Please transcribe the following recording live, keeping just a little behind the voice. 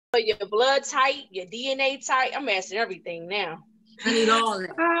your blood type, your DNA type. I'm asking everything now. I need all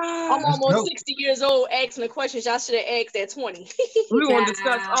that. I'm almost 60 years old asking the questions y'all should have asked at 20. We're going to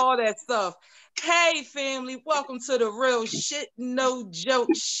discuss all that stuff. Hey, family, welcome to the Real Shit No Joke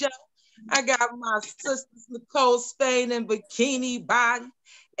Show. I got my sisters Nicole Spain and Bikini Body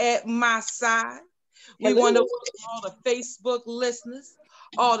at my side. We want to welcome all the Facebook listeners,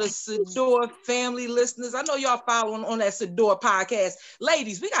 all the Sadior family listeners. I know y'all following on that Sadior podcast.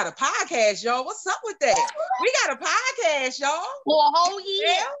 Ladies, we got a podcast, y'all. What's up with that? We got a podcast, y'all. For a whole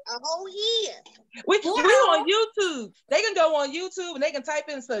year. A whole year. We on YouTube. They can go on YouTube and they can type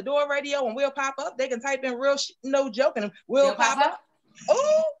in Sadior Radio and we'll pop up. They can type in Real No Joke and we'll pop up.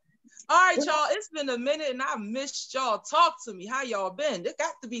 Oh, all right, y'all. It's been a minute and I missed y'all. Talk to me. How y'all been? There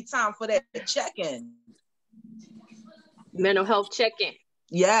got to be time for that check-in. Mental health check-in.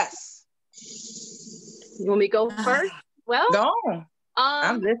 Yes. You want me to go first? Well, go on.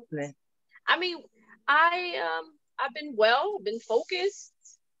 I'm listening. I mean, I've been well, been focused.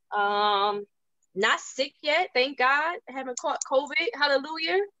 Not sick yet, thank God. I haven't caught COVID.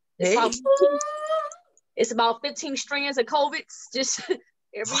 Hallelujah. It's about 15 strands of COVID. Just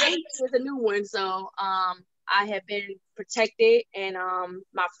every other day is a new one. So I have been protected, and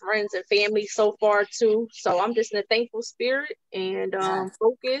my friends and family so far too. So I'm just in a thankful spirit and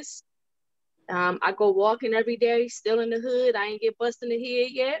focused. I go walking every day, still in the hood. I ain't get busted in the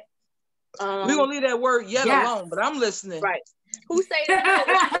head yet. We're gonna leave that word yet alone, but I'm listening. Right. Who say the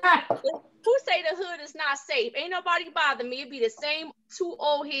hood is not safe? Ain't nobody bother me. It be the same two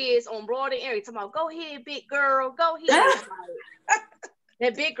old heads on Broad and Erie talking about, go ahead, big girl, go ahead.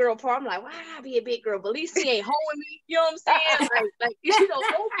 That big girl part, I'm like, why I gotta be a big girl? But at least he ain't holding me. You know what I'm saying? Like you know,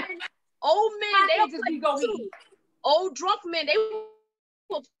 old men, they just be going too. Old drunk men, they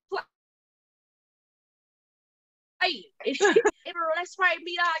will play. If let's right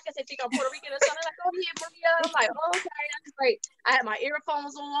me out, I guess they think I'm Puerto Rican or something. Like, oh yeah, Maria. I'm like, oh, okay. I'm just like, I have my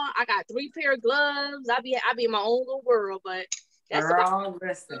earphones on. I got 3 pair of gloves. I be in my own little world, but that's about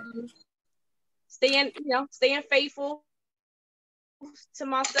staying faithful to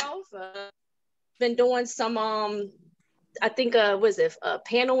myself. Been doing some I think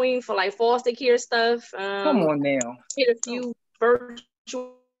paneling for like foster care stuff. Come on now. Hit a few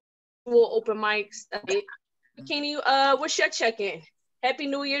virtual open mics. Bikini, what's your check-in? Happy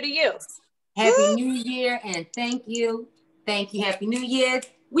New Year to you. Happy New Year and thank you. Happy New Year.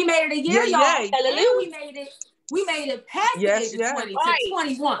 We made it a year, y'all. Hallelujah. We made it past the age of 20 to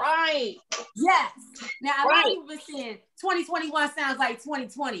 21. Right. Yes. Now, a lot of people been saying 2021 sounds like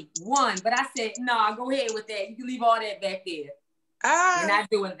 2021, but I said, no, go ahead with that. You can leave all that back there. We're not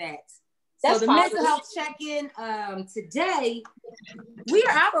doing that. So the mental health check-in today, we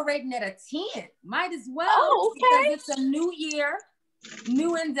are operating at a 10. Might as well, because it's a new year,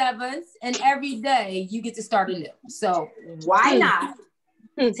 new endeavors, and every day you get to start anew. So why not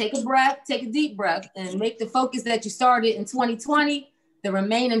take a breath, take a deep breath, and make the focus that you started in 2020 the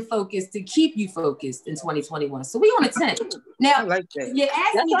remaining focus to keep you focused in 2021. So we on a 10. Now, I like that. You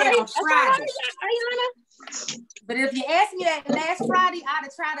asked me that on Friday. But if you asked me that last Friday,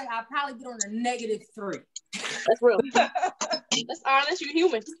 I'd probably get on a -3. That's real. That's honest. You're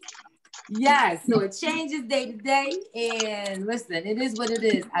human. Yes. So it changes day to day. And listen, it is what it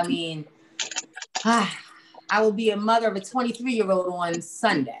is. I mean, I will be a mother of a 23-year-old on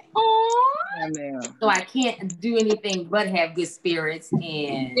Sunday. So I can't do anything but have good spirits. And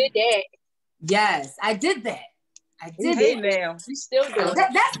you did that. Yes, I did that. Now. You still do. So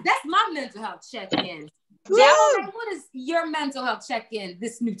that's my mental health check-in. What is your mental health check-in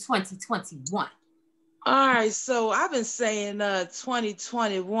this new 2021? All right, so I've been saying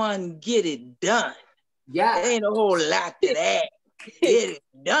 2021, get it done. Yeah. There ain't a whole lot to that. Get it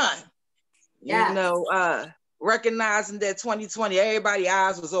done. Yes. You know, recognizing that 2020, everybody's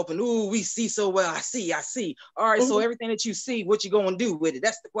eyes was open. Ooh, we see so well. I see. All right, so everything that you see, what you gonna do with it?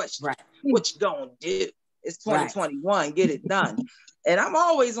 That's the question. Right. What you gonna do? It's 2021, get it done. And I'm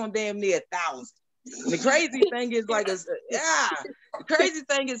always on damn near 1,000. The crazy thing is the crazy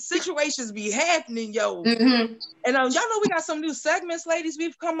thing is situations be happening, yo. And y'all know we got some new segments, ladies,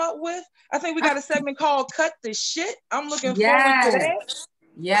 we've come up with. I think we got a segment called Cut the Shit. I'm looking forward to that.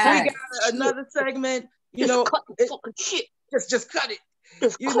 Yeah. We got another segment, you know, just cut it.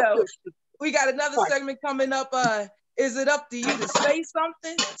 You know, we got another segment coming up. Is it up to you to say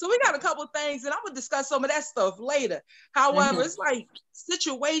something? So we got a couple things, and I'm gonna discuss some of that stuff later. However, it's like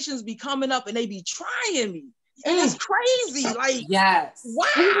situations be coming up and they be trying me. And it's crazy. Like, why?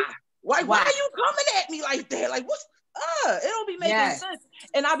 Why are you coming at me like that? Like, it don't be making sense.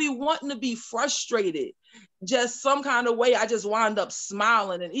 And I be wanting to be frustrated. Just some kind of way, I just wind up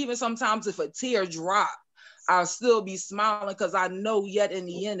smiling. And even sometimes if a tear drop, I'll still be smiling because I know yet in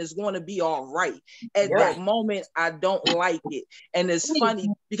the end it's going to be all right. At that moment, I don't like it. And it's funny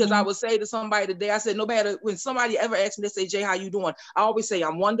because I would say to somebody today, I said, no matter when somebody ever asks me, they say, Jay, how you doing? I always say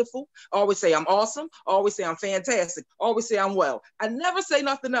I'm wonderful. I always say I'm awesome. I always say I'm fantastic. I always say I'm well. I never say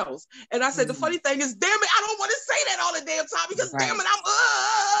nothing else. And I said, the funny thing is, damn it, I don't want to say that all the damn time because damn it,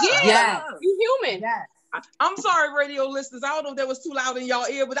 I'm you human. I'm sorry, radio listeners. I don't know if that was too loud in y'all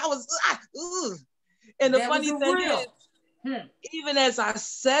ear, but I was And the funny thing is, even as I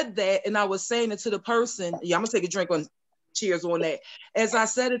said that, and I was saying it to the person, I'm gonna take a drink on cheers on that. As I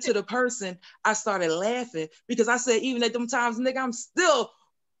said it to the person, I started laughing because I said, even at them times, nigga, I'm still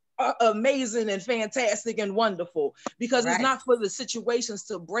amazing and fantastic and wonderful because it's not for the situations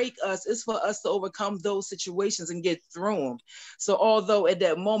to break us, it's for us to overcome those situations and get through them. So although at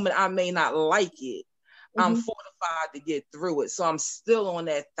that moment I may not like it, I'm fortified to get through it. So I'm still on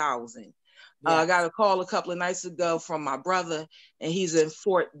that 1,000. I got a call a couple of nights ago from my brother, and he's in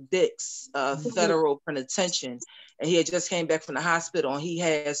Fort Dix Federal Penitentiary, and he had just came back from the hospital, and he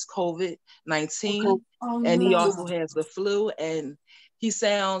has COVID-19, and he also has the flu, and he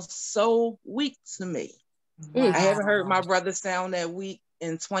sounds so weak to me. Wow. I haven't heard my brother sound that weak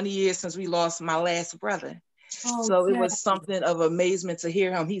in 20 years since we lost my last brother. So it was something of amazement to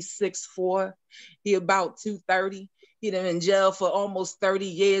hear him. He's 6'4", he about 230. He'd been in jail for almost 30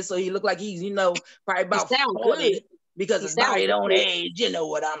 years, so he looked like he's, probably about 40 because his body don't age. You know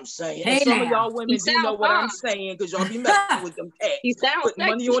what I'm saying? Hey, some of y'all women do know what I'm saying because y'all be messing with them cats. He sounds putting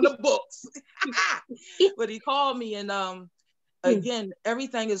money on the books. But he called me, and again,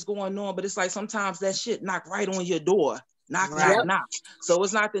 everything is going on, but it's like sometimes that shit knock right on your door. Knock. So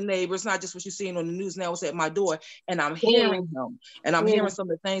it's not the neighbor. It's not just what you're seeing on the news now. It's at my door, and I'm hearing him, and I'm hearing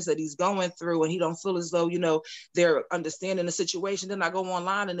some of the things that he's going through, and he don't feel as though they're understanding the situation. Then I go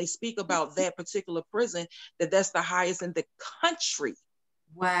online and they speak about that particular prison, that's the highest in the country.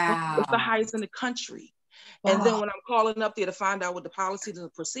 Wow, it's the highest in the country. And then when I'm calling up there to find out what the policies and the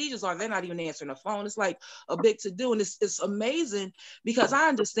procedures are, they're not even answering the phone. It's like a big to do. And it's amazing because I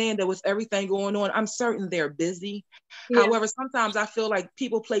understand that with everything going on, I'm certain they're busy. Yeah. However, sometimes I feel like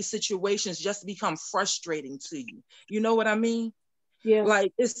people play situations just to become frustrating to you. You know what I mean? Yeah.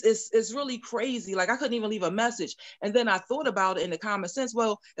 Like it's really crazy. Like I couldn't even leave a message. And then I thought about it in the common sense.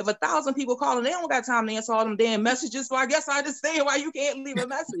 Well, if 1,000 people calling, they don't got time to answer all them damn messages. So I guess I understand why you can't leave a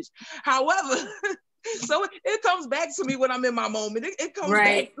message. However, so it comes back to me when I'm in my moment. It comes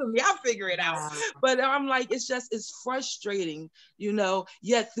back to me. I figure it out. But I'm like, it's frustrating,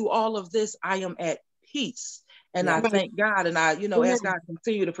 yet through all of this, I am at peace. And I thank God, and I, ask God to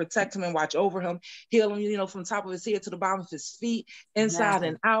continue to protect him and watch over him, heal him, from the top of his head to the bottom of his feet, inside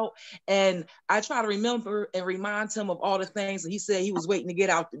and out. And I try to remember and remind him of all the things that he said he was waiting to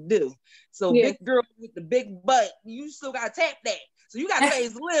get out to do. So big girl with the big butt, you still got to tap that. So you got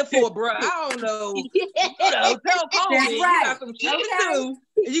things to live for, bro. I don't know. Tell Kobe, you got some shit to do.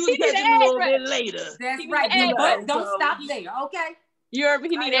 And you can catch him a little bit later. That's right. But don't stop there, okay? He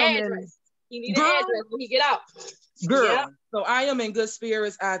need an address. He need an address when he get out. Girl, so I am in good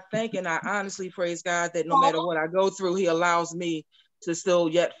spirits. I thank and I honestly praise God that no matter what I go through, he allows me to still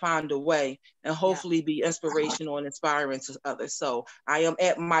yet find a way and hopefully be inspirational and inspiring to others. So I am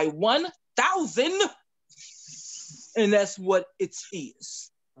at my 1,000, and that's what it is.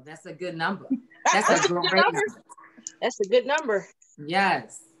 Well, that's a good number. That's a great number. That's a good number.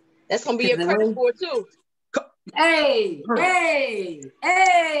 Yes. That's going to be your credit score too. Hey.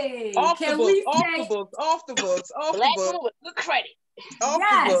 Off the books. Good credit.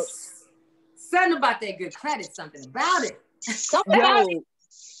 Yes. Something about that good credit, something about it. Something about it.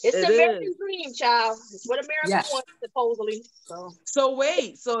 It's the American dream, child. It's what America wants, supposedly. So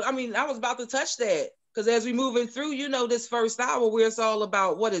wait. So, I was about to touch that. Because as we moving through, this first hour where it's all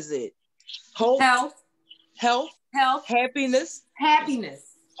about, what is it? Hope. Health. Happiness.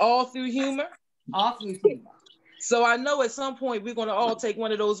 All through humor. So I know at some point we're going to all take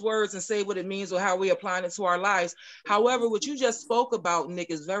one of those words and say what it means or how we're applying it to our lives. However, what you just spoke about,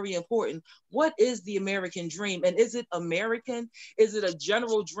 Nick, is very important. What is the American dream? And is it American? Is it a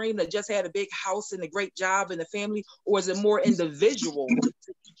general dream that just had a big house and a great job and a family? Or is it more individual to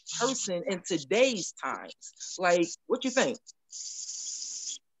each person in today's times? Like, what you think?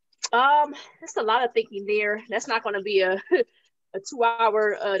 There's a lot of thinking there. That's not going to be a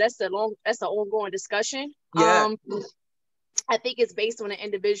 2-hour, that's an ongoing discussion. Yeah. I think it's based on an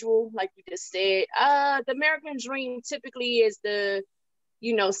individual, like you just said. The American dream typically is the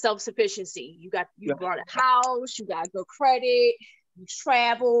self-sufficiency. You bought a house, you got good credit, you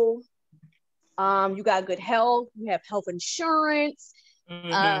travel, you got good health, you have health insurance.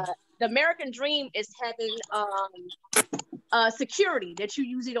 The American dream is having security that you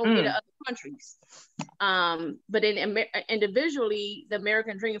usually don't get in other countries. But individually, the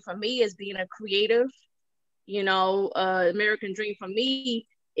American dream for me is being a creative. American dream for me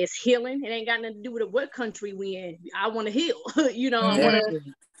is healing. It ain't got nothing to do with what country we in. I want to heal. I want to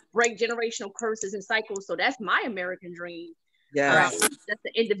break generational curses and cycles. So that's my American dream. Yeah, that's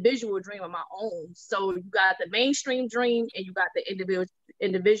the individual dream of my own. So you got the mainstream dream and you got the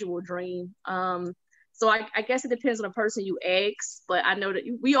individual dream. So I guess it depends on the person you ask, but I know that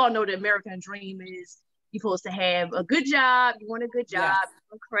we all know the American dream is you're supposed to have a good job. You want a good job, you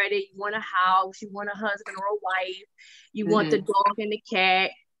want credit, you want a house, you want a husband or a wife, you want the dog and the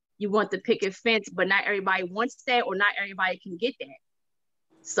cat, you want the picket fence, but not everybody wants that, or not everybody can get that.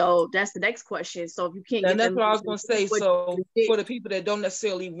 So that's the next question. So if you can't get that's what I was going to say. So for the people that don't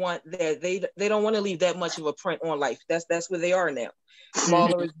necessarily want that, they don't want to leave that much of a print on life. That's where they are now.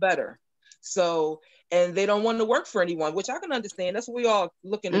 Smaller is better. So, and they don't want to work for anyone, which I can understand. That's what we all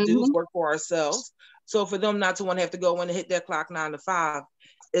looking to do, is work for ourselves. So for them not to want to have to go in and hit their clock 9 to 5,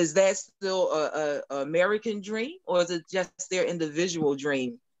 is that still a American dream, or is it just their individual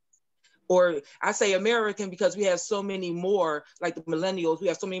dream? Or I say American because we have so many more, like the millennials, we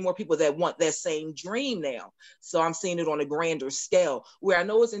have so many more people that want that same dream now. So I'm seeing it on a grander scale, where I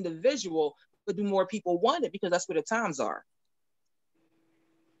know it's individual, but do more people want it because that's where the times are.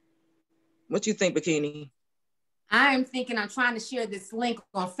 What you think, Bikini? I'm thinking I'm trying to share this link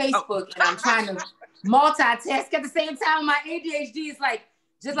on Facebook, and I'm trying to multitask at the same time. My ADHD is like,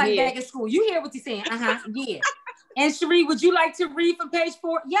 just like back in school. You hear what he's saying? Yeah. And Cherie, would you like to read from page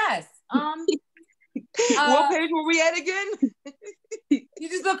 4? Yes. What page were we at again? You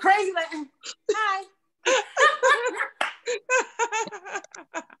just look crazy, like, hi.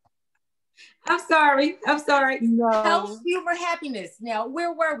 I'm sorry. No. Health, humor, happiness. Now,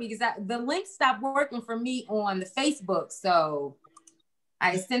 where were we? Because the link stopped working for me on the Facebook, so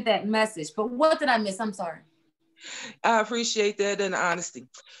I sent that message. But what did I miss? I'm sorry. I appreciate that and honesty.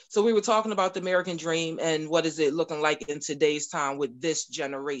 So we were talking about the American dream and what is it looking like in today's time with this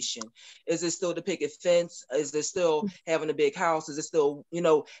generation? Is it still the picket fence? Is it still having a big house? Is it still,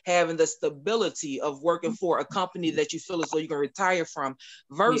 having the stability of working for a company that you feel as though you can retire from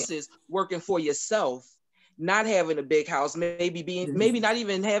versus working for yourself? Not having a big house, maybe not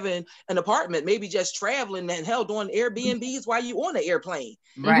even having an apartment, maybe just traveling and hell doing Airbnbs while you on an airplane.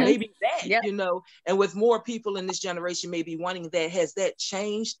 Right. Maybe that, and with more people in this generation maybe wanting that, has that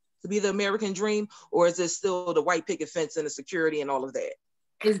changed to be the American dream, or is it still the white picket fence and the security and all of that?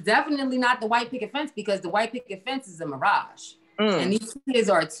 It's definitely not the white picket fence, because the white picket fence is a mirage. And these kids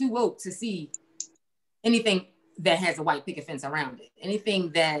are too woke to see anything that has a white picket fence around it.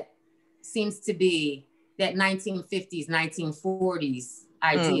 Anything that seems to be that 1950s, 1940s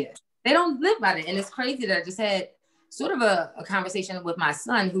idea. They don't live by it. And it's crazy that I just had sort of a conversation with my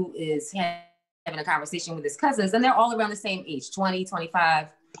son, who is having a conversation with his cousins, and they're all around the same age, 20, 25.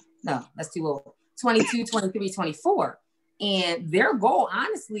 No, that's too old. 22, 23, 24. And their goal,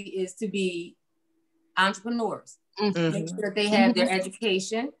 honestly, is to be entrepreneurs. Make sure that they have their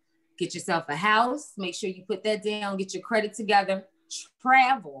education, get yourself a house, make sure you put that down, get your credit together,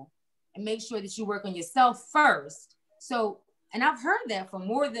 travel, and make sure that you work on yourself first. So, and I've heard that from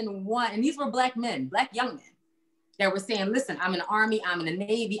more than one, and these were Black men, Black young men, that were saying, listen, I'm in the Army, I'm in the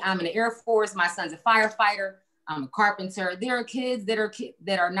Navy, I'm in the Air Force, my son's a firefighter, I'm a carpenter. There are kids that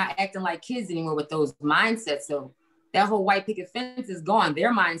are not acting like kids anymore with those mindsets. So that whole white picket fence is gone.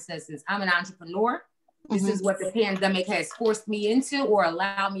 Their mindset is, I'm an entrepreneur. This is what the pandemic has forced me into or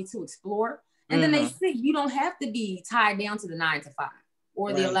allowed me to explore. And then they say, you don't have to be tied down to the 9 to 5.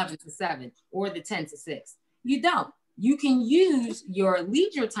 Or the 11 to 7, or the 10 to 6. You don't. You can use your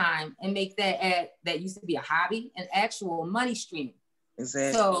leisure time and make that used to be a hobby, an actual money stream.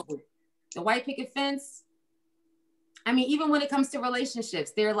 Exactly. So the white picket fence, I mean, even when it comes to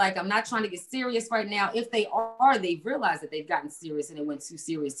relationships, they're like, I'm not trying to get serious right now. If they are, they've realized that they've gotten serious and it went too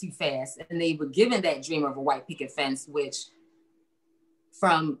serious too fast. And they were given that dream of a white picket fence, which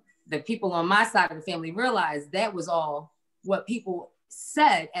from the people on my side of the family realized that was all what people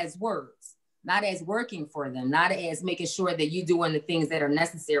said as words, not as working for them, not as making sure that you're doing the things that are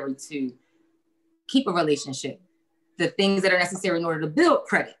necessary to keep a relationship, the things that are necessary in order to build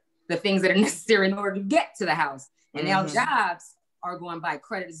credit, the things that are necessary in order to get to the house. And now jobs are going by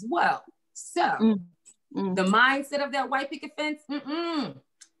credit as well. So the mindset of that white picket fence,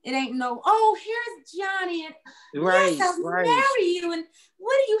 It ain't no, oh, here's Johnny, and right, yes, I'll marry you. And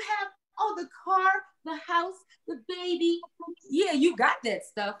what do you have? Oh, the car, the house, the baby. Yeah, you got that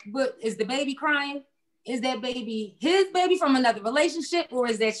stuff. But is the baby crying? Is that baby his baby from another relationship, or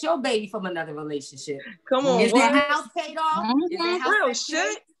is that your baby from another relationship? Come on, is that house paid off? Is that house real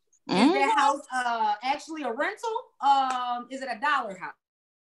shit? Is that house actually a rental? Is it a dollar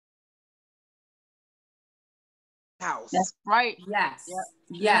house? That's right. Yes. Yep.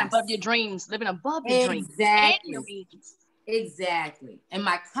 Yes. Living above your dreams. Living above your dreams. Exactly. Exactly. And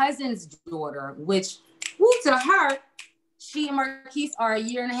my cousin's daughter, which, woo, to her, she and Marquise are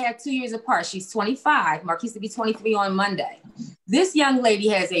 1.5 years, 2 years apart. She's 25. Marquise will be 23 on Monday. This young lady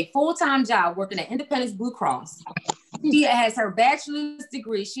has a full-time job working at Independence Blue Cross. She has her bachelor's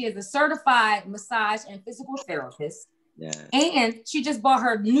degree. She is a certified massage and physical therapist. Yeah. And she just bought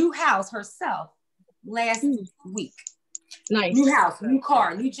her new house herself last week. Nice. New house, new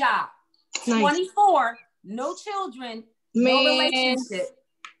car, new job. Nice. 24, no children, no relationship.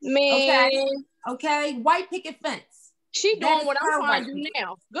 Man. Okay. White picket fence. She doing what I'm trying to do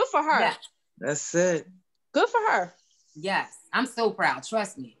now. Good for her. Yeah. That's it. Good for her. Yes. I'm so proud.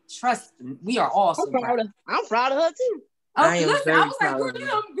 Trust me. We are all so proud. I'm proud of her too. Okay, listen, I was like, grew up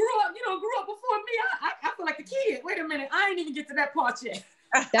before me. I feel like a kid. Wait a minute. I ain't even get to that part yet.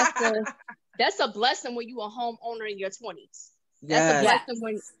 That's a blessing when you a homeowner in your 20s. That's a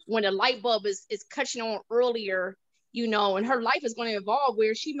blessing when the light bulb is catching on earlier, you know, and her life is going to evolve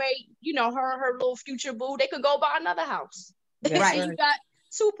where she may, you know, her little future boo, they could go buy another house. Right. And you got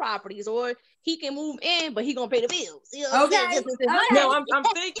 2 properties, or he can move in, but he gonna pay the bills. You know, okay. No, I'm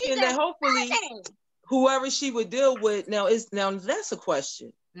thinking that hopefully whoever she would deal with now that's a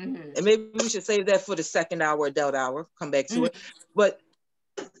question. And maybe we should save that for the second hour, adult hour, come back to it. But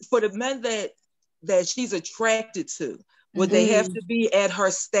for the men that she's attracted to, would they have to be at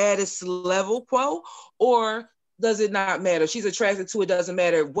her status level quo, or does it not matter? She's attracted to, it doesn't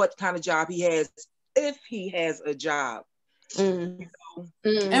matter what kind of job he has, if he has a job. And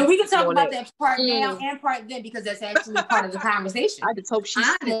we can talk about that part now and part then, because that's actually part of the conversation. I just hope she's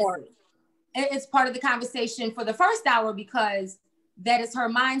smart. It's part of the conversation for the first hour, because that is her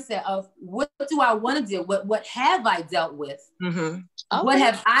mindset of, what do I want to do? What have I dealt with? What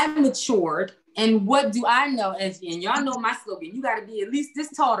have I matured? And what do I know? And y'all know my slogan, you got to be at least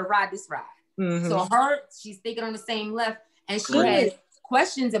this tall to ride this ride. So she's thinking on the same left, and she has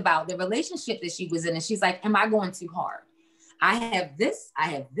questions about the relationship that she was in. And she's like, am I going too hard? I have this, I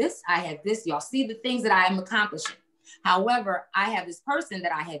have this, I have this. Y'all see the things that I am accomplishing. However, I have this person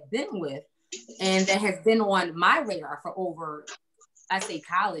that I have been with, and that has been on my radar for over, I say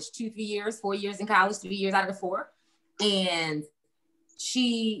college, 2-3 years, 4 years in college, 3 years out of the 4. And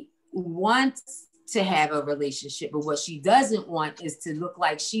she wants to have a relationship, but what she doesn't want is to look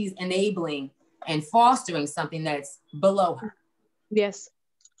like she's enabling and fostering something that's below her. Yes.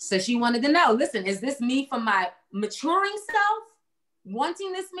 So she wanted to know, listen, is this me from my maturing self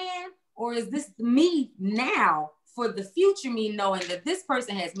wanting this man, or is this me now for the future me, knowing that this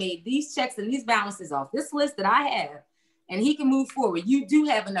person has made these checks and these balances off this list that I have, and he can move forward? You do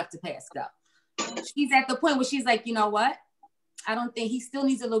have enough to pass up. She's at the point where she's like, you know what? I don't think, he still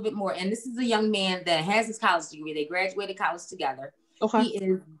needs a little bit more. And this is a young man that has his college degree. They graduated college together.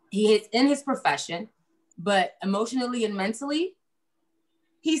 Okay. He is in his profession, but emotionally and mentally,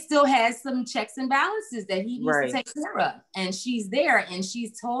 he still has some checks and balances that he needs to take care of. And she's there, and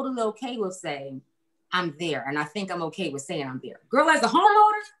she's totally okay with saying, I'm there. And I think I'm okay with saying I'm there. Girl, as a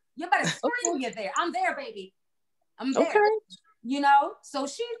homeowner, you better scream you're there. I'm there, baby. I'm there. Okay. You know, so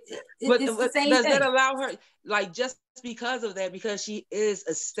it's the same does thing. that allow her, like, just because of that, because she is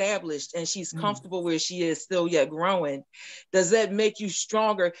established and she's comfortable where she is still yet growing, does that make you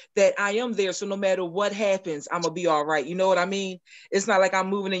stronger that I am there, so no matter what happens, I'm gonna be all right? You know what I mean? It's not like I'm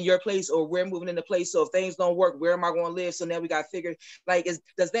moving in your place or we're moving in the place, so if things don't work, where am I going to live? So now we got to figure, like,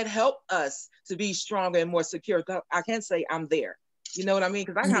 does that help us to be stronger and more secure? I can't say I'm there. You know what I mean?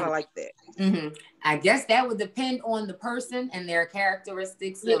 Because I kind of like that. I guess that would depend on the person and their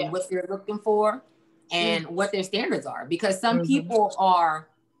characteristics and what they're looking for and what their standards are. Because some people are,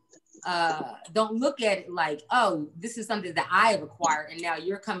 don't look at it like, oh, this is something that I have acquired and now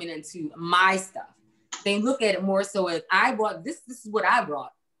you're coming into my stuff. They look at it more so as, I brought this is what I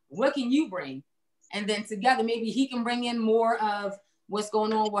brought. What can you bring? And then together, maybe he can bring in more of what's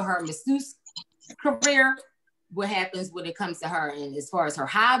going on with her masseuse career. What happens when it comes to her, and as far as her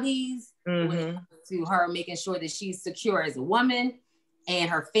hobbies, to her making sure that she's secure as a woman, and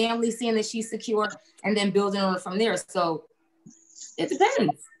her family seeing that she's secure, and then building on it from there. So it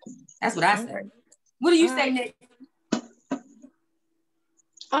depends. That's what I say. What do you say, Nick?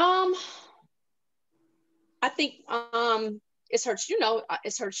 I think it's her,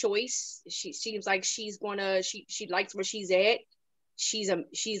 it's her choice. She seems like she likes where she's at. She's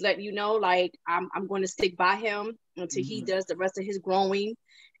letting you know, like, I'm going to stick by him until he does the rest of his growing.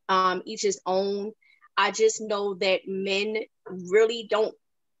 Each his own. I just know that men really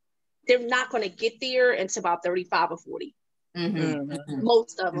they're not going to get there until about 35 or 40.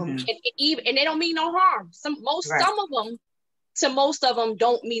 Most of them, and they don't mean no harm. Some of them, to most of them,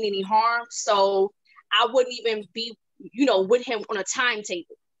 don't mean any harm. So I wouldn't even be, with him on a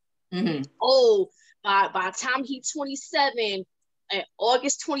timetable. Oh, by the time he's 27, at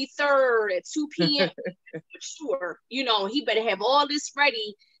August 23rd at 2 p.m. Sure, he better have all this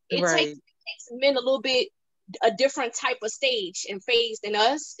ready. It takes men a little bit a different type of stage and phase than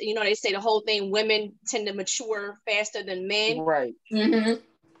us. They say the whole thing, women tend to mature faster than men. Right.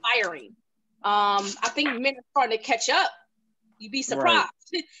 Firing. I think men are starting to catch up. You'd be surprised.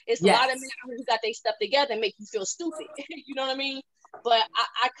 Right. It's a lot of men who got their stuff together and make you feel stupid. You know what I mean? But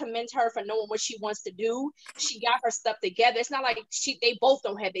I commend her for knowing what she wants to do. She got her stuff together. It's not like they both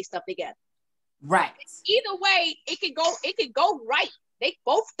don't have their stuff together. Right. Either way, it could go right. They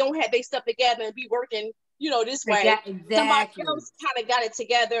both don't have their stuff together and be working, this way. Exactly. Somebody else kind of got it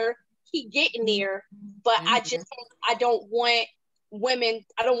together. He getting there, but I don't want women.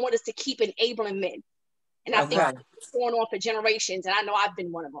 I don't want us to keep enabling men. And I think it's going on for generations. And I know I've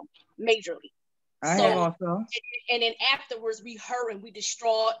been one of them majorly. And then afterwards we hurt and we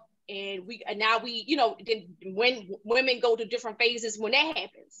distraught and now we, then when women go to different phases when that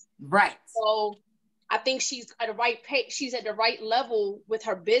happens. Right. So I think she's at the right pace. She's at the right level with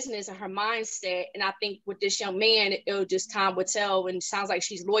her business and her mindset. And I think with this young man, it'll just time will tell. And it sounds like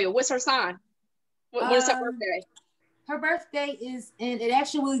she's loyal. What's her sign? What is her birthday? Her birthday is it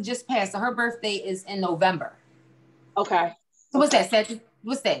actually just passed. So her birthday is in November. Okay. So what's that?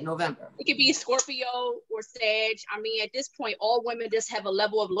 What's that? November. It could be Scorpio or Sag. I mean, at this point, all women just have a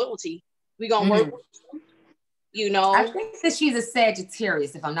level of loyalty. We gonna work with them, I think that she's a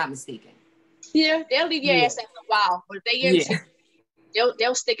Sagittarius, if I'm not mistaken. Yeah, they'll leave your ass after a while, but if they into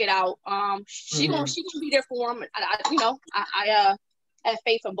they'll stick it out. She gonna be there for them. I have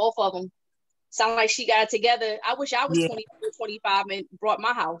faith in both of them. Sound like she got it together. I wish I was 24, 25 and brought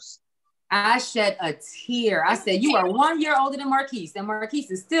my house. I shed a tear. I said, you are 1 year older than Marquise, and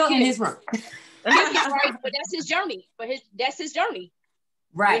Marquise is still in his room. Right, but that's his journey. That's his journey.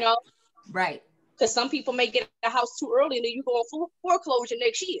 Right. Right. Because some people may get a house too early and then you go on foreclosure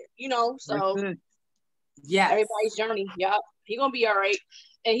next year, So everybody's journey. Yep. He gonna be all right.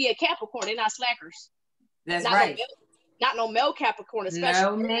 And he a Capricorn, they're not slackers. That's right. Not no male Capricorn, especially.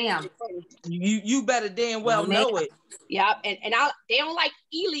 No, ma'am. You better damn well know it. Yeah, and they don't like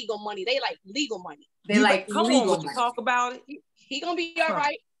illegal money. They like legal money. They like come legal on, money. Talk about it. He gonna be all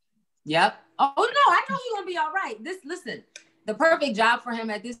right. Yep. Oh no, I know he's gonna be all right. Listen, the perfect job for him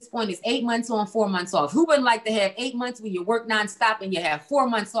at this point is 8 months on, 4 months off. Who wouldn't like to have 8 months when you work nonstop and you have 4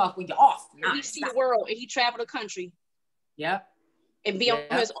 months off when you're off? And he see the world and he travel the country. Yep. And be on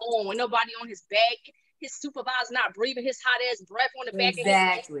his own with nobody on his back. His supervisor not breathing his hot ass breath on the back of his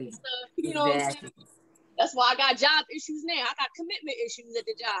neck. You know what I'm saying? That's why I got job issues now. I got commitment issues at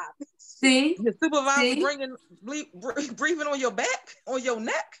the job. See? Your supervisor breathing on your back, on your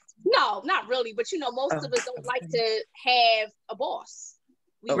neck? No, not really. But most of us don't like to have a boss.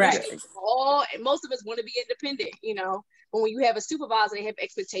 Right. And most of us want to be independent, But when you have a supervisor, they have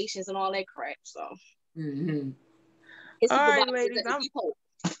expectations and all that crap. So. All right, ladies.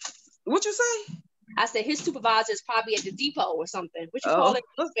 What you say? I said his supervisor is probably at the depot or something. What you call it?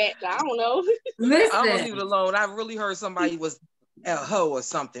 I don't know. Listen. I'm gonna leave it alone. I really heard somebody was a hoe or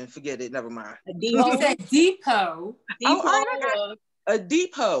something. Forget it. Never mind. A depot. You said depot. A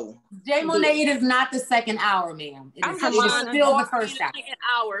depot. J Monet, it is not the second hour, ma'am. It is still the first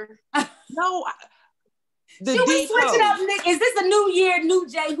hour. No. The Should we switch it up, Nick? Is this a new year, new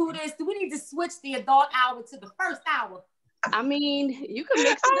J? Who this? Do we need to switch the adult hour to the first hour? I mean, you can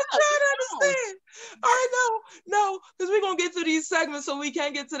mix it I'm up. trying to understand. All right, no, because we're going to get through these segments so we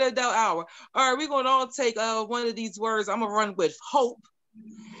can't get to the adult hour. All right, we're going to all take one of these words. I'm going to run with hope.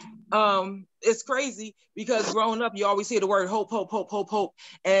 It's crazy because growing up, you always hear the word hope, hope, hope, hope, hope.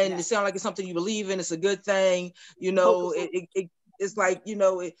 And it sounds like it's something you believe in. It's a good thing. It's like,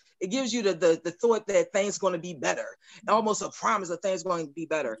 it gives you the thought that things going to be better, almost a promise that things going to be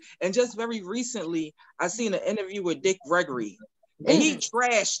better. And just very recently, I seen an interview with Dick Gregory, and he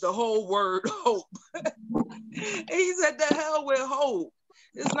trashed the whole word hope. And he said, the hell with hope.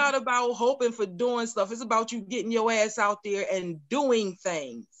 It's not about hoping for doing stuff. It's about you getting your ass out there and doing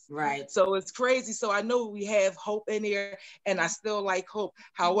things. Right. So it's crazy. So I know we have hope in here, and I still like hope.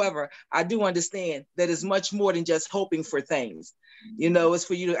 However, I do understand that it's much more than just hoping for things. You know, it's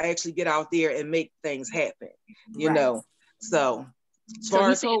for you to actually get out there and make things happen. You know. So as far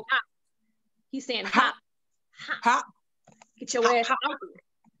as hope, he's saying hop. Get your ass out there.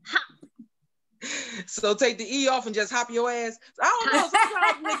 Hop. So take the E off and just hop your ass. I don't know.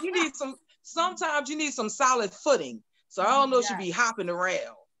 Sometimes you need some solid footing. So I don't know if you be hopping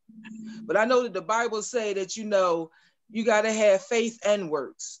around. But I know that the Bible say that, you know, you got to have faith and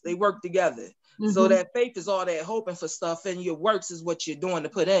works. They work together. So that faith is all that hoping for stuff, and your works is what you're doing to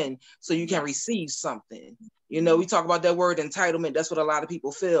put in so you can receive something. You know, we talk about that word entitlement. That's what a lot of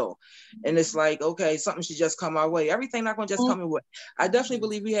people feel. And it's like, okay, something should just come our way. Everything not going to just come in way. I definitely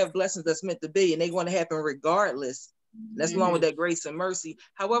believe we have blessings that's meant to be, and they're going to happen regardless. That's along with that grace and mercy.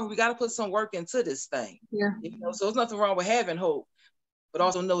 However, we got to put some work into this thing. Yeah. You know, so there's nothing wrong with having hope, but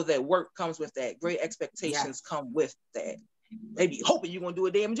also know that work comes with that. Great expectations come with that. Maybe hoping you're going to do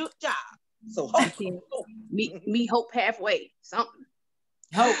a damn job. So hope. Me hope halfway. Something.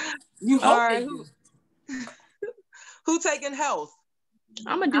 Hope. You hope. All right. Who taking health?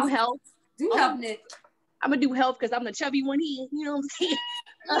 I'm gonna do health. Do health, Nick. I'm gonna do health because I'm the chubby one here. You know what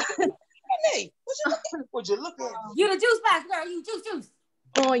I'm saying? Hey, what you looking at? You the juice box girl. You juice.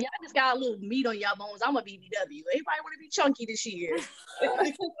 Oh, y'all just got a little meat on y'all bones. I'm a BBW. Everybody want to be chunky this year.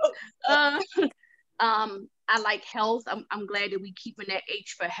 I like health. I'm glad that we keeping that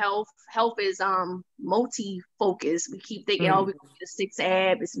H for health. Health is multi-focused. We keep thinking, oh, we're gonna get a 6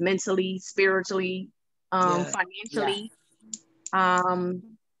 ab. It's mentally, spiritually, financially,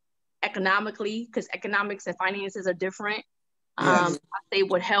 economically, because economics and finances are different. I say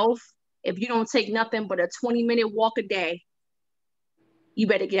with health, if you don't take nothing but a 20-minute walk a day, you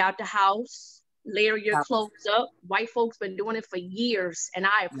better get out the house, layer your clothes up. White folks been doing it for years, and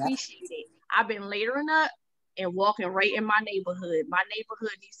I appreciate it. I've been layering up and walking right in my neighborhood. My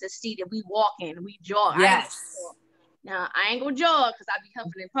neighborhood needs to see that we walking, we jog. Now, I ain't gonna jog because I be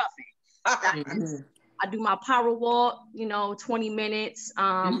huffing and puffing. I do my power walk, 20 mints.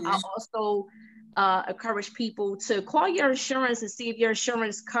 I also encourage people to call your insurance and see if your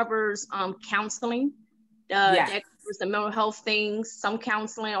insurance covers counseling. That covers the mental health things. Some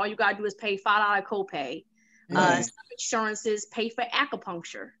counseling, all you gotta do is pay $5 copay. Some insurances pay for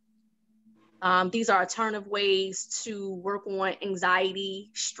acupuncture. These are alternative ways to work on anxiety,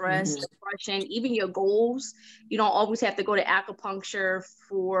 stress, depression, even your goals. You don't always have to go to acupuncture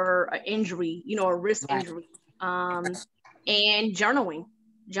for an injury, a wrist injury. And journaling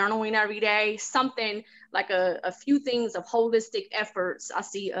every day, something like a few things of holistic efforts. I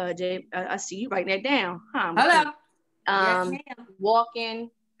see, Jay, I see you writing that down. Hello. Walking,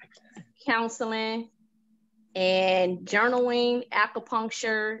 counseling, and journaling,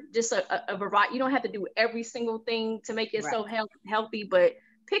 acupuncture, just a variety. You don't have to do every single thing to make yourself healthy, but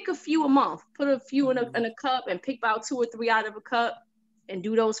pick a few a month. Put a few in a cup and pick about 2 or 3 out of a cup and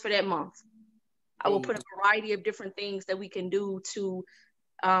do those for that month. I will put a variety of different things that we can do to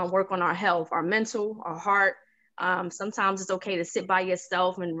work on our health, our mental, our heart. Sometimes it's okay to sit by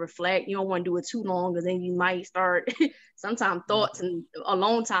yourself and reflect. You don't want to do it too long because then you might start, sometimes thoughts and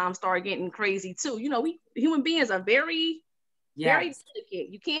alone time start getting crazy too. We human beings are very delicate.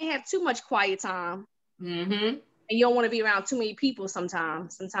 You can't have too much quiet time. And you don't want to be around too many people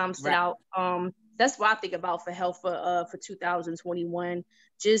sometimes sit out. That's what I think about for health for 2021.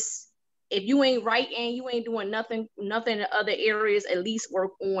 Just if you ain't writing, you ain't doing nothing in other areas, at least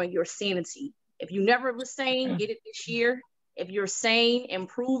work on your sanity. If you never was sane, get it this year. If you're sane,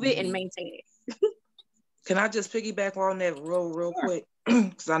 improve it and maintain it. Can I just piggyback on that real quick?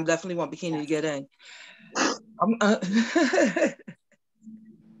 Because I definitely want Bikini to get in.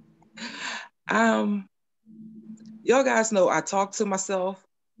 Y'all guys know I talk to myself.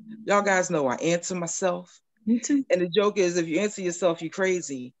 Y'all guys know I answer myself. Me too. And the joke is, if you answer yourself, you're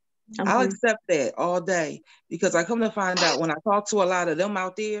crazy. I'll accept that all day, because I come to find out when I talk to a lot of them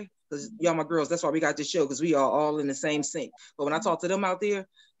out there, because y'all my girls, that's why we got this show, because we are all in the same sync. But when I talk to them out there,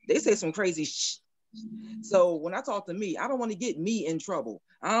 they say some crazy shit. So when I talk to me, I don't want to get me in trouble.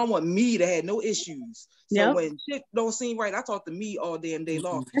 I don't want me to have no issues. So when shit don't seem right, I talk to me all damn day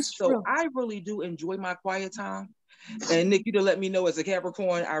long. So I really do enjoy my quiet time. And Nick, you to let me know, as a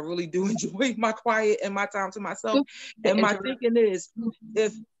Capricorn, I really do enjoy my quiet and my time to myself. And my thinking is,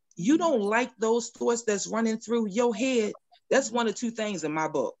 if you don't like those thoughts that's running through your head, that's one of two things in my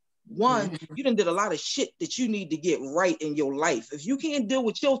book. One, you done did a lot of shit that you need to get right in your life. If you can't deal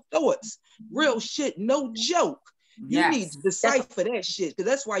with your thoughts, real shit, no joke, You need to decipher that shit, because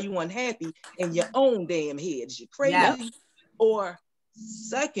that's why you unhappy in your own damn head. Is you crazy? Yes. Or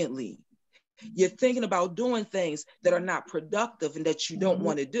secondly, you're thinking about doing things that are not productive and that you don't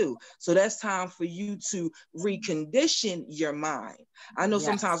want to do. So that's time for you to recondition your mind. I know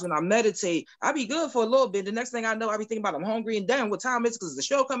sometimes when I meditate, I be good for a little bit. The next thing I know, I be thinking about I'm hungry and damn, what time is it? Because the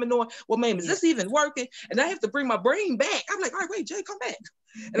show coming on. Well, man, is this even working? And I have to bring my brain back. I'm like, all right, wait, Jay, come back.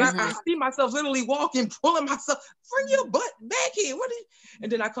 And I see myself literally walking, pulling myself, bring your butt back here.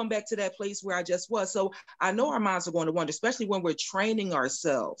 And then I come back to that place where I just was. So I know our minds are going to wander, especially when we're training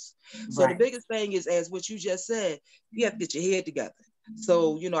ourselves. So the biggest thing is, as what you just said, you have to get your head together.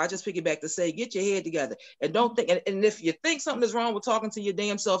 So, I just pick it back to say, get your head together and don't think. And if you think something is wrong with talking to your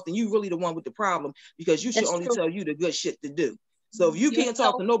damn self, then you really the one with the problem, because you should only tell you the good shit to do. So if you can't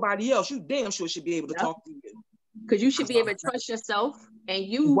talk to nobody else, you damn sure should be able to talk to you. Because you should be able to trust yourself, and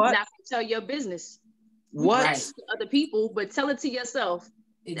you not gonna tell your business. To other people, but tell it to yourself.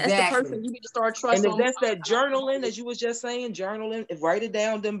 Exactly. That's the person you need to start trusting. And if that's that journaling, as you was just saying, journaling, write it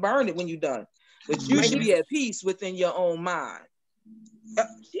down, then burn it when you're done. But you should be at peace within your own mind.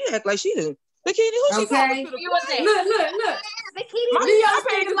 She act like she didn't. Bikini, who she talking to? Look. Bikini, my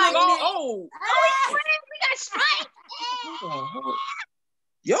page look all old. We got straight.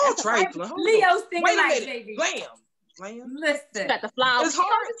 Y'all trifling. Leo's thinking Wait a like, minute. baby. Blam. Listen. Got the flowers. It's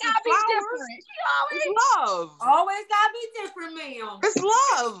hard. It's love. Always gotta be different, ma'am. It's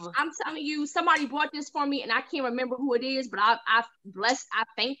love. I'm telling you, somebody bought this for me, and I can't remember who it is, but I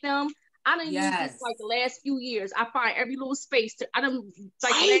thank them. I done used this like the last few years. I find every little space I done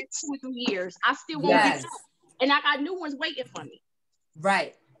like the last 2 or 3 years. I still won't get up. And I got new ones waiting for me.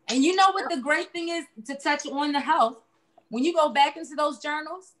 Right. And you know what the great thing is, to touch on the health, when you go back into those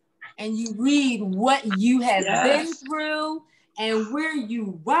journals and you read what you have been through and where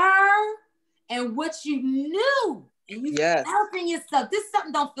you were and what you knew, and you felt in yourself, this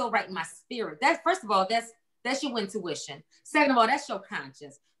something don't feel right in my spirit. That, first of all, that's your intuition. Second of all, that's your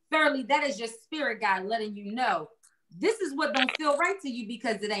conscience. Thirdly, that is your spirit guide letting you know this is what don't feel right to you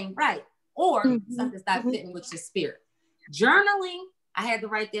because it ain't right, or something's not fitting with your spirit. Journaling, I had to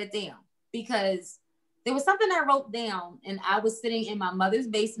write that down because there was something I wrote down, and I was sitting in my mother's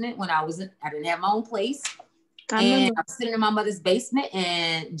basement when I didn't have my own place. I was sitting in my mother's basement,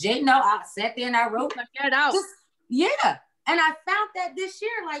 and Jay, I sat there and I wrote that out. And I found that this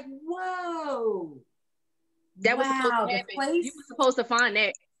year, like, whoa. That was supposed to happen. You were supposed to find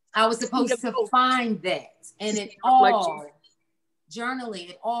that. I was supposed to find that. And it all, journaling,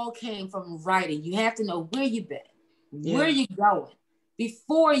 it all came from writing. You have to know where you've been, where you're going,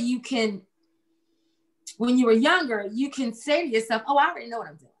 before you can, when you were younger, you can say to yourself, oh, I already know what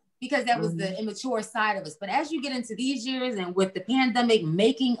I'm doing. Because that was the immature side of us. But as you get into these years, and with the pandemic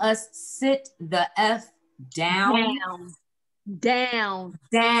making us sit the F down.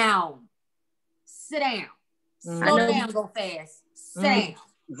 Sit down. Slow down, go fast. Sit down.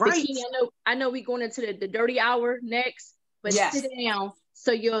 Right. Bikini, I know we're going into the dirty hour next, but sit down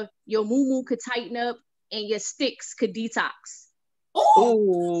so your moo could tighten up and your sticks could detox.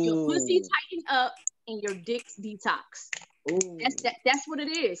 Oh, your pussy tighten up and your dicks detox. Ooh. That's what it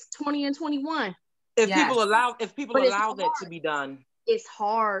is. 20 and 21. If people allow that to be done. It's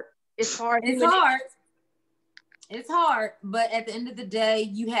hard. It's hard. It's hard, but at the end of the day,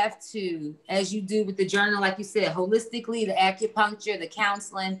 you have to, as you do with the journal, like you said, holistically, the acupuncture, the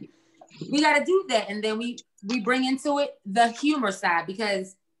counseling, we got to do that. And then we bring into it the humor side,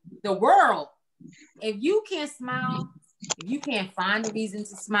 because the world, if you can't smile, if you can't find a reason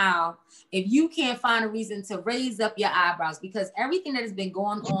to smile, if you can't find a reason to raise up your eyebrows, because everything that has been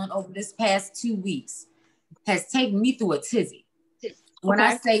going on over this past 2 weeks has taken me through a tizzy. When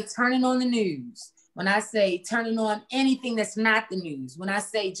I say turning on the news, when I say turning on anything that's not the news, when I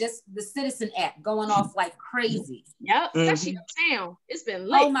say just the Citizen app going off like crazy. Yep, especially uptown. It's been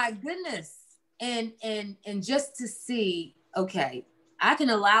late. Oh my goodness. And just to see, okay, I can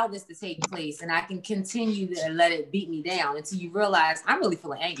allow this to take place and I can continue to let it beat me down until you realize I'm really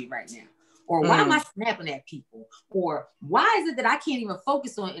feeling angry right now. Or why am I snapping at people? Or why is it that I can't even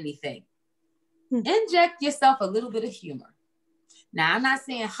focus on anything? Inject yourself a little bit of humor. Now, I'm not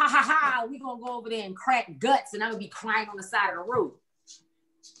saying, ha, ha, ha, we're going to go over there and crack guts and I'm going to be crying on the side of the road.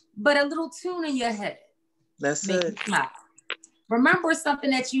 But a little tune in your head. That's make it. You smile. Remember something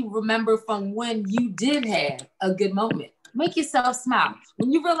that you remember from when you did have a good moment. Make yourself smile.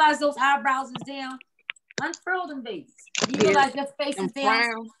 When you realize those eyebrows is down, unfurl them babies. You realize your face is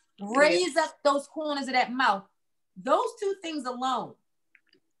down, raise up those corners of that mouth. Those two things alone.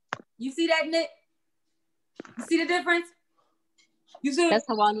 You see that, Nick? You see the difference? You see? That's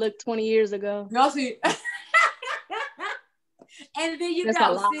how I looked 20 years ago. Y'all see? And there you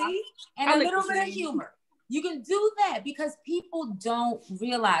go, see? And a little bit of humor. You can do that because people don't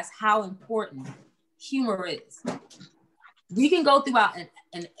realize how important humor is. We can go throughout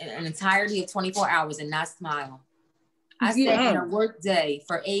an entirety of 24 hours and not smile. I sat in a work day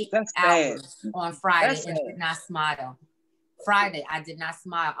for 8 hours on Friday and did not smile. Friday, I did not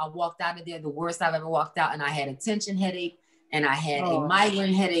smile. I walked out of there the worst I've ever walked out, and I had a tension headache, and I had a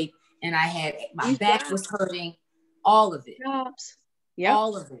migraine headache, and I had my back was hurting, all of it.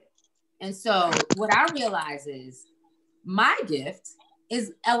 All of it. And so what I realize is my gift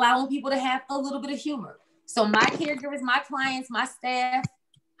is allowing people to have a little bit of humor. So my caregivers, my clients, my staff,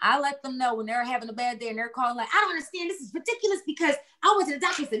 I let them know when they're having a bad day and they're calling like, I don't understand, this is ridiculous because I went to the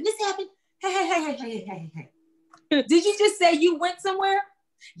doctor and this happened. Hey. Did you just say you went somewhere?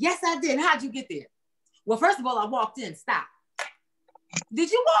 Yes, I did. How'd you get there? Well, first of all, I walked in. Stop. Did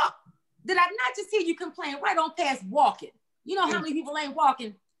you walk? Did I not just hear you complain right on past walking? You know how many people ain't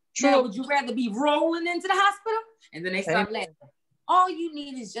walking? True. Now, would you rather be rolling into the hospital? And then they start laughing. All you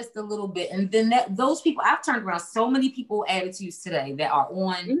need is just a little bit. And then those people, I've turned around so many people attitudes today that are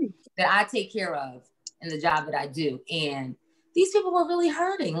on, that I take care of in the job that I do. And these people were really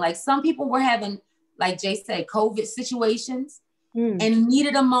hurting. Like some people were having, like Jay said, COVID situations and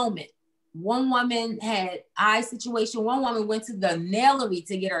needed a moment. One woman had eye situation. One woman went to the nailery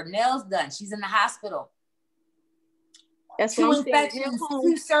to get her nails done. She's in the hospital. That's 2 infections,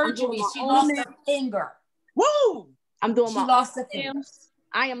 2 surgeries. She lost her finger. Woo! I'm doing my lost her finger.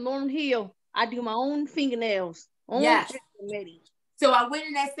 I am Lauren Hill. I do my own fingernails. Yes. So I went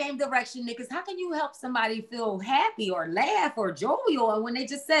in that same direction, because how can you help somebody feel happy or laugh or jovial when they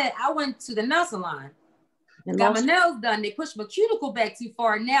just said, I went to the nail salon and got my nails done. They pushed my cuticle back too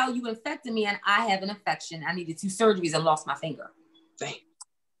far. Now you infected me and I have an infection. I needed 2 surgeries and lost my finger. Dang.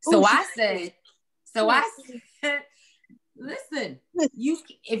 So I said, listen,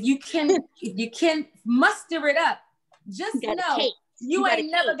 if you can muster it up, just know you ain't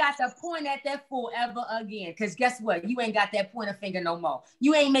never got to point at that fool ever again. Because guess what? You ain't got that pointer finger no more.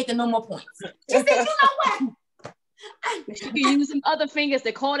 You ain't making no more points. Just said, you know what? You can use some other fingers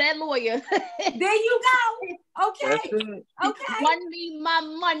to call that lawyer. There you go. Okay. Run me my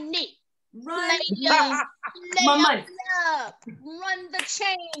money. Run my money. Run the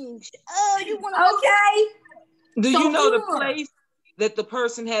change. Oh, you want to? Okay. Do you know the place that the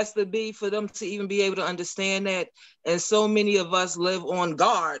person has to be for them to even be able to understand that? And so many of us live on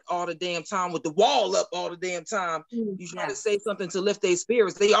guard all the damn time with the wall up all the damn time. You try to say something to lift their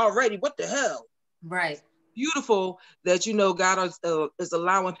spirits. They already, what the hell? Right. Beautiful that, God is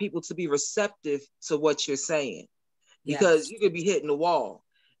allowing people to be receptive to what you're saying, because you could be hitting the wall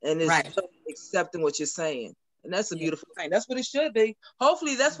and it's accepting what you're saying. And that's a beautiful thing. That's what it should be.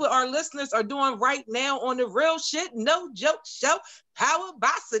 Hopefully that's what our listeners are doing right now on the Real Shit No Joke Show, powered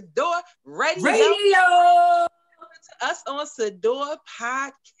by Sadior Radio. To us on Sadior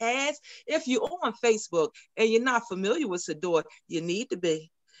Podcast. If you're on Facebook and you're not familiar with Sadior, you need to be.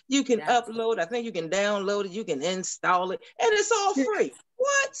 You can upload, I think you can download it, you can install it, and it's all free.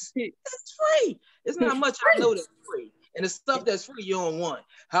 What? It's free. It's not much I know that's free. And the stuff that's free you don't want.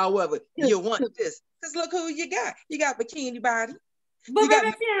 However, you want this. Because look who you got. You got Bikini Body. You got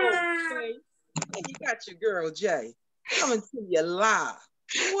and you got your girl Jay coming to you live.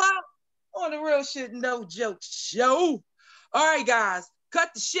 What? On the Real Shit No Joke Show. All right, guys,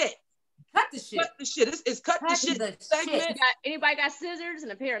 cut the shit. Cut the shit. Cut the shit. It's cut the shit segment. Anybody got scissors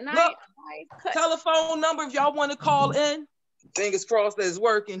and a pair of knives? Telephone number if y'all want to call in. Fingers crossed that it's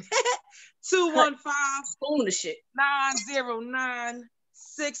working. 215 909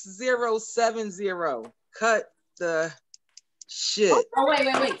 6070. Cut the shit. Oh, wait.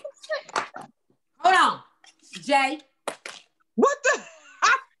 Hold on. Jay. What the?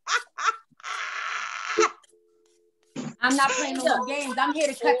 I'm not playing no more games. I'm here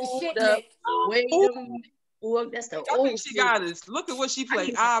to cut the shit, Nick. Wait a minute. Well, that's the I think she got it. Look at what she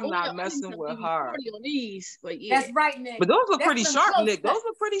played. I'm not messing with her. That's right, Nick. But those look pretty sharp, Nick. Those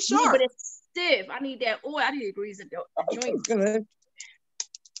look pretty sharp. Yeah, but it's stiff. I need that. Oh, I need to grease the joint.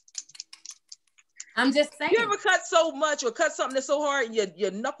 I'm just saying. You ever cut so much or cut something that's so hard,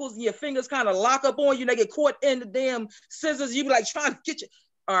 your knuckles and your fingers kind of lock up on you, and they get caught in the damn scissors. You be like trying to get you.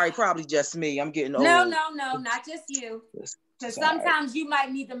 All right, probably just me. I'm getting old. No, not just you. Because sometimes you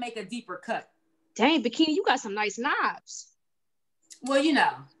might need to make a deeper cut. Dang, Bikini, you got some nice knives. Well,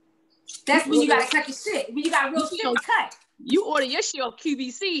 that's when you gotta cut the shit. When you got a real shit cut. You order your shit off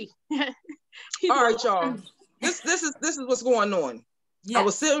QVC. All right, y'all. This is what's going on. Yes. I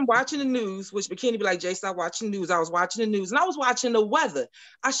was sitting watching the news, which Bikini be like, Jay, stop watching the news. I was watching the news and I was watching the weather.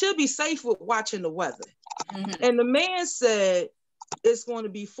 I should be safe with watching the weather. Mm-hmm. And the man said it's going to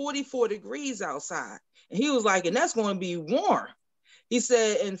be 44 degrees outside. And he was like, and that's going to be warm. He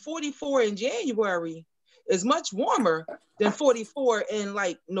said, and 44 in January is much warmer than 44 in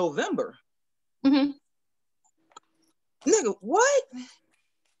like November. Mm-hmm. Nigga, what?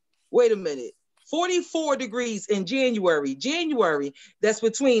 Wait a minute. 44 degrees in January. January, that's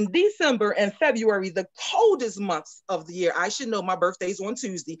between December and February, the coldest months of the year. I should know, my birthday's on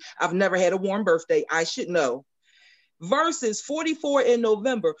Tuesday. I've never had a warm birthday. I should know. Versus 44 in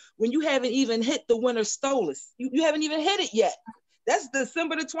November, when you haven't even hit the winter solstice. You haven't even hit it yet. That's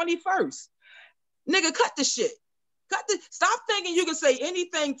December the 21st. Nigga, cut the shit. Stop thinking you can say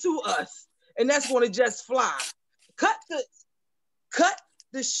anything to us and that's going to just fly. Cut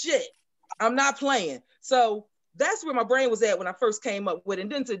the shit. I'm not playing. So that's where my brain was at when I first came up with it.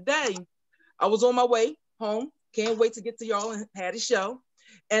 And then today, I was on my way home. Can't wait to get to y'all and had a show.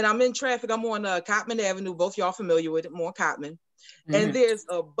 And I'm in traffic. I'm on Cottman Avenue. Both y'all familiar with it, more Cottman. Mm-hmm. And there's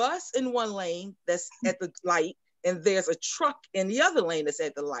a bus in one lane that's at the light, and there's a truck in the other lane that's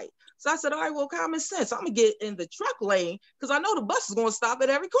at the light. So I said, all right, well, common sense. I'm going to get in the truck lane because I know the bus is going to stop at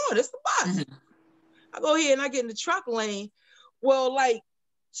every corner. It's the bus. Mm-hmm. I go here and I get in the truck lane. Well, like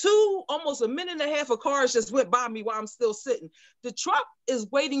almost a minute and a half of cars just went by me while I'm still sitting. The truck is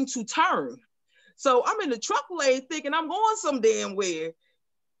waiting to turn. So I'm in the truck lane thinking I'm going some damn where.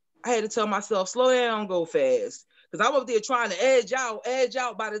 I had to tell myself, slow down, go fast. Because I was up there trying to edge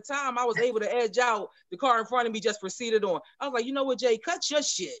out. By the time I was able to edge out, the car in front of me just proceeded on. I was like, you know what, Jay, cut your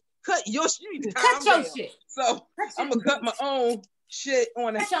shit. Cut your shit. Cut your shit. So I'm going to cut my own shit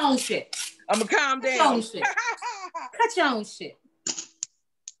on that. Cut your own shit. I'm going to calm down. Cut your own shit. Cut your own shit.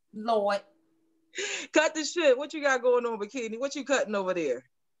 Lord. Cut the shit. What you got going on, Bikini? What you cutting over there?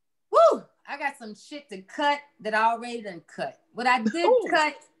 Woo! I got some shit to cut that I already done cut. What I did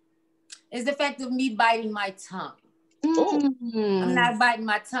cut is the fact of me biting my tongue. I'm not biting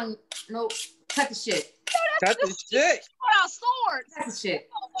my tongue. No, cut the shit. Cut the shit. What else? Swords. Cut the shit.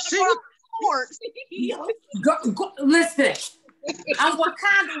 Swords. Go, listen. What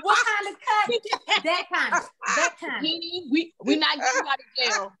kind of cut? That kind. We not getting you out of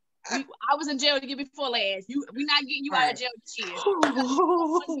jail. I was in jail to get before last. We not getting you out of jail this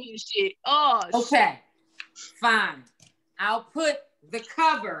year. Shit. Oh, okay. Fine. I'll put the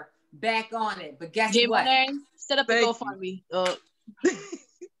cover back on it. But guess what? Set up a GoFundMe.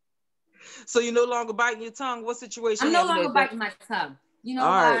 So you're no longer biting your tongue? What situation? I'm no longer biting my tongue. You know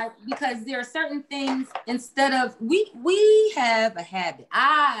why? Right. Because there are certain things, instead of, we have a habit.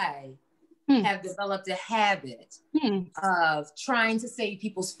 I have developed a habit of trying to save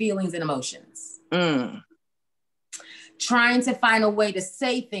people's feelings and emotions. Trying to find a way to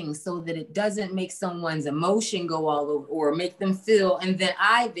say things so that it doesn't make someone's emotion go all over or make them feel, and then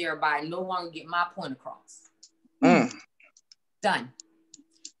I thereby no longer get my point across. Done.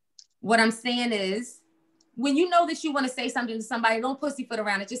 What I'm saying is, when you know that you want to say something to somebody, don't pussyfoot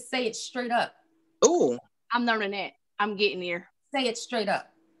around it. Just say it straight up. Ooh. I'm learning that. I'm getting there. Say it straight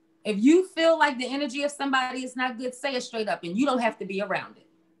up. If you feel like the energy of somebody is not good, say it straight up, and you don't have to be around it.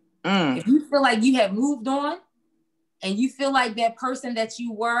 If you feel like you have moved on and you feel like that person that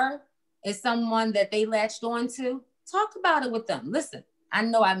you were is someone that they latched on to, talk about it with them. Listen, I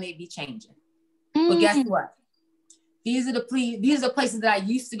know I may be changing, but guess what? These are the places that I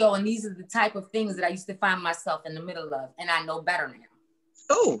used to go, and these are the type of things that I used to find myself in the middle of, and I know better now.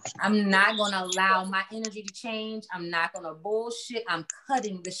 Oh, I'm not going to allow my energy to change. I'm not going to bullshit. I'm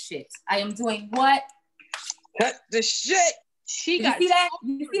cutting the shit. I am doing what? Cut the shit. You see that?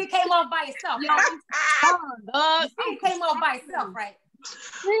 You see it came off by itself. Right? You see it came off by itself, right?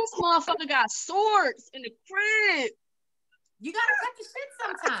 This motherfucker got swords in the crib. You gotta cut the shit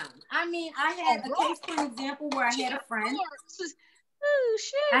sometimes. I mean, I had a case, for example, where I had a friend. Oh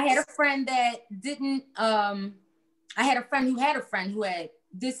shit! I had a friend that didn't. I had a friend who had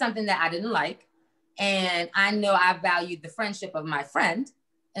did something that I didn't like, and I know I valued the friendship of my friend,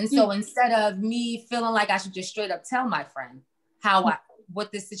 and so instead of me feeling like I should just straight up tell my friend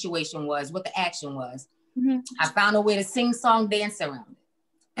what this situation was, what the action was, I found a way to sing, song, dance around it,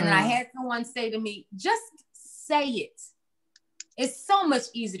 and then I had someone say to me, "Just say it." It's so much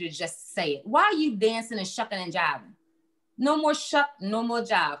easier to just say it. Why are you dancing and shucking and jiving? No more shuck, no more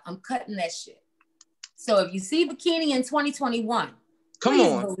jive. I'm cutting that shit. So if you see Bikini in 2021,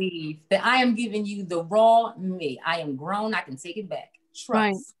 please believe that I am giving you the raw me. I am grown. I can take it back.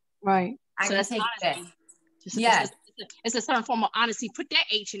 Trust. Right. I can take it back. Yes. It's a certain form of honesty. Put that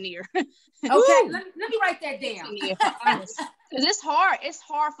H in there. Okay, let me write that down. Because it's hard. It's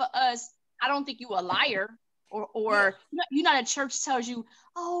hard for us. I don't think you a liar. Or you know, the church tells you,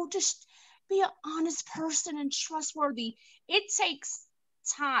 oh, just be an honest person and trustworthy. It takes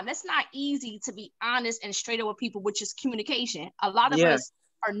time. That's not easy to be honest and straight up with people, which is communication. A lot of us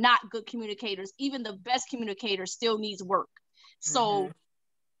are not good communicators. Even the best communicator still needs work. So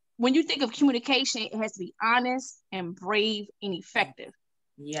when you think of communication, it has to be honest and brave and effective.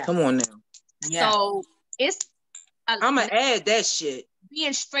 Yeah. Come on now. Yeah. So it's I'm gonna add that shit.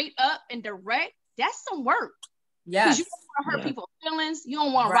 Being straight up and direct, that's some work. Yeah. Because you don't want to hurt people's feelings. You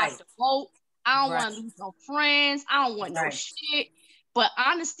don't want to rock the boat. I don't want to lose no friends. I don't want no shit. But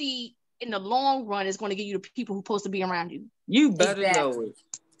honesty in the long run is going to get you the people who's supposed to be around you. You better know it.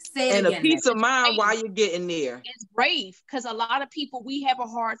 And a peace of mind while you're getting there. It's brave because a lot of people, we have a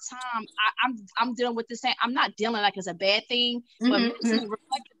hard time. I'm dealing with the same. I'm not dealing like it's a bad thing, but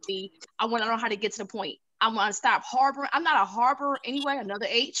reflectively, I want to know how to get to the point. I want to stop harboring. I'm not a harborer anyway. Another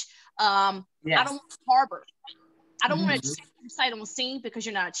H. I don't want to harbor. I don't want to set you sight on scene because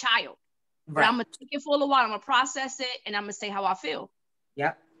you're not a child. But I'm gonna take it for a little while. I'm gonna process it, and I'm gonna say how I feel.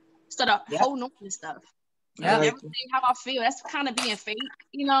 Yep. Instead of holding on to stuff. Yeah. Never say how I feel. That's kind of being fake,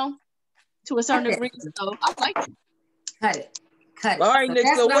 you know, to a certain degree. So I like it. Cut it. Cut it. All right, Nick.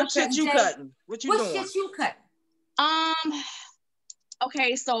 So what shit you cutting? What you doing? What shit you cutting?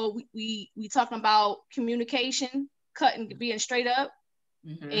 Okay, so we talking about communication, cutting, being straight up,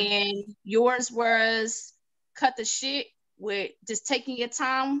 and yours was cut the shit with just taking your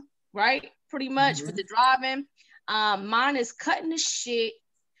time, right? Pretty much with the driving. Mine is cutting the shit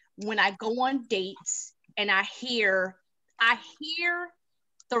when I go on dates and I hear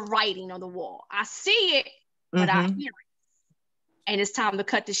the writing on the wall. I see it, but I hear it. And it's time to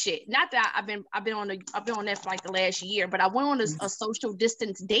cut the shit. Not that I've been on that for like the last year, but I went on a social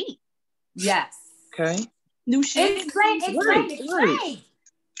distance date. Yes. Okay. New shit. Explain.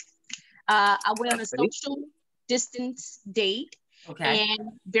 I went on a social distance date. Okay.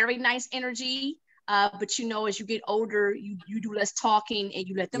 And very nice energy. But you know, as you get older, you do less talking and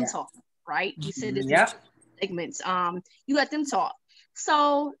you let them talk, right? You said this segments. You let them talk.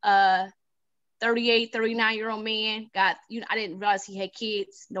 So 38, 39-year-old man got, I didn't realize he had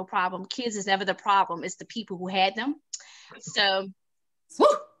kids. No problem. Kids is never the problem. It's the people who had them. So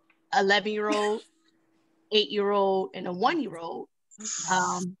 11-year-old, 8-year-old, and a 1-year-old.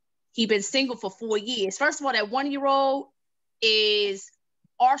 He been single for 4 years. First of all, that 1-year-old is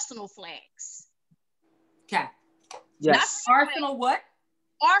Arsenal flags. Okay. Yes. Arsenal what?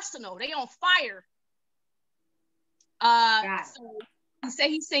 Arsenal. They on fire. So he said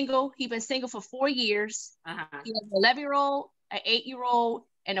he's single. He's been single for 4 years. He has an 11-year-old, an 8-year-old,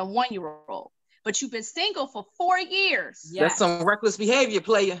 and a 1-year-old. But you've been single for 4 years. Yes. That's some reckless behavior,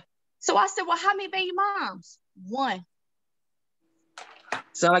 player. So I said, well, how many baby moms? 1.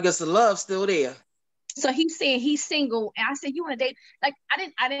 Sound like it's the love still there. So he's saying he's single, and I said, "You want to date?" Like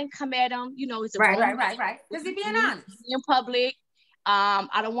I didn't come at him. You know, it's a right. Because he being honest in public.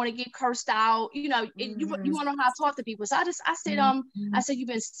 I don't want to get cursed out. You know, you want to know how to talk to people. So I said, I said, you've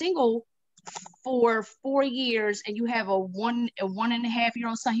been single for 4 years, and you have a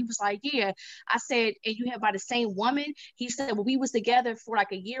 1.5-year-old son. He was like, yeah. I said, and you have by the same woman. He said, well, we was together for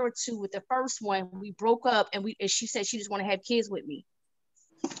like a year or two with the first one. We broke up, and she said she just want to have kids with me.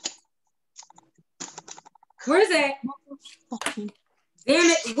 Where's that? Damn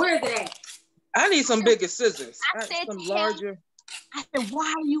it, where's it at? I need some bigger scissors. I said some to larger. him, I said,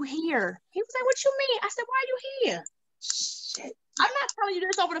 why are you here? He was like, what you mean? I said, why are you here? Shit. I'm not telling you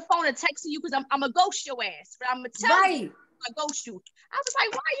this over the phone and texting you because I'm going to ghost your ass. But I'm going to tell you I'm going to ghost you. I was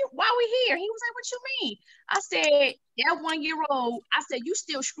like, why are we here? He was like, what you mean? I said, that 1-year-old, I said, you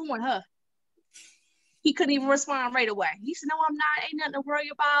still screwing her. He couldn't even respond right away. He said, no, I'm not. Ain't nothing to worry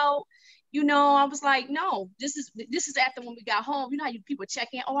about. You know, I was like, no, this is after when we got home. You know how you people check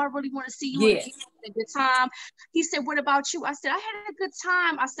in. Oh, I really want to see you. Yes. A good time. He said, what about you? I said, I had a good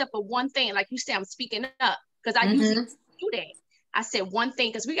time. I said, for one thing, like you said, I'm speaking up because I usually do that. I said one thing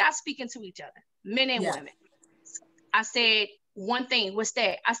because we got speaking to each other, men and women. I said one thing. What's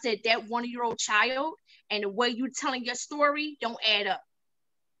that? I said that 1-year-old child and the way you're telling your story don't add up.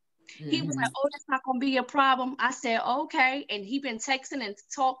 He was like, oh, that's not going to be a problem. I said, okay. And he been texting and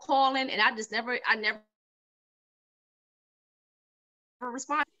calling, and I never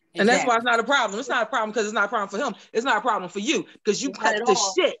responded. And that's why it's not a problem. It's not a problem because it's not a problem for him. It's not a problem for you because you cut the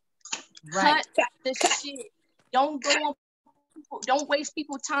shit. Right. Cut the shit. Don't go on. Don't waste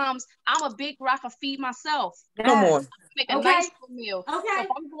people's times. I'm a big rock of feed myself. Come on. Make a nice meal. Okay. So if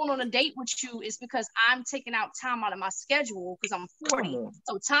I'm going on a date with you, it's because I'm taking out time out of my schedule because I'm 40.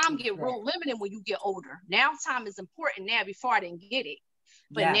 So time get real limited when you get older. Now time is important now. Before I didn't get it.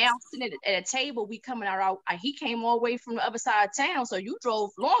 But now sitting at a table, we coming out. He came all the way from the other side of town, so you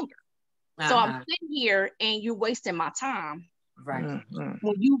drove longer. So I'm sitting here and you're wasting my time. Right.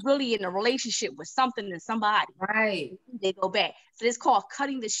 When you really in a relationship with something and somebody. Right. They go back. So it's called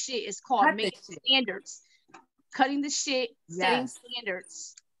cutting the shit. It's called making standards. Cutting the shit, setting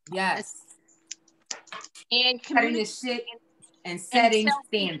standards. Yes. And cutting the shit and setting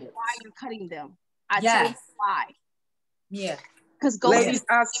standards. Why you're cutting them. I tell you why. Yeah. Because ladies,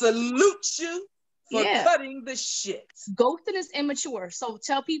 I salute you for cutting the shit. Ghosting is immature. So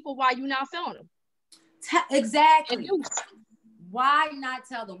tell people why you're not feeling them. Exactly. Why not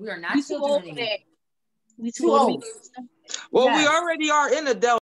tell them? We are not children anymore. We too old. Well, we already are in adult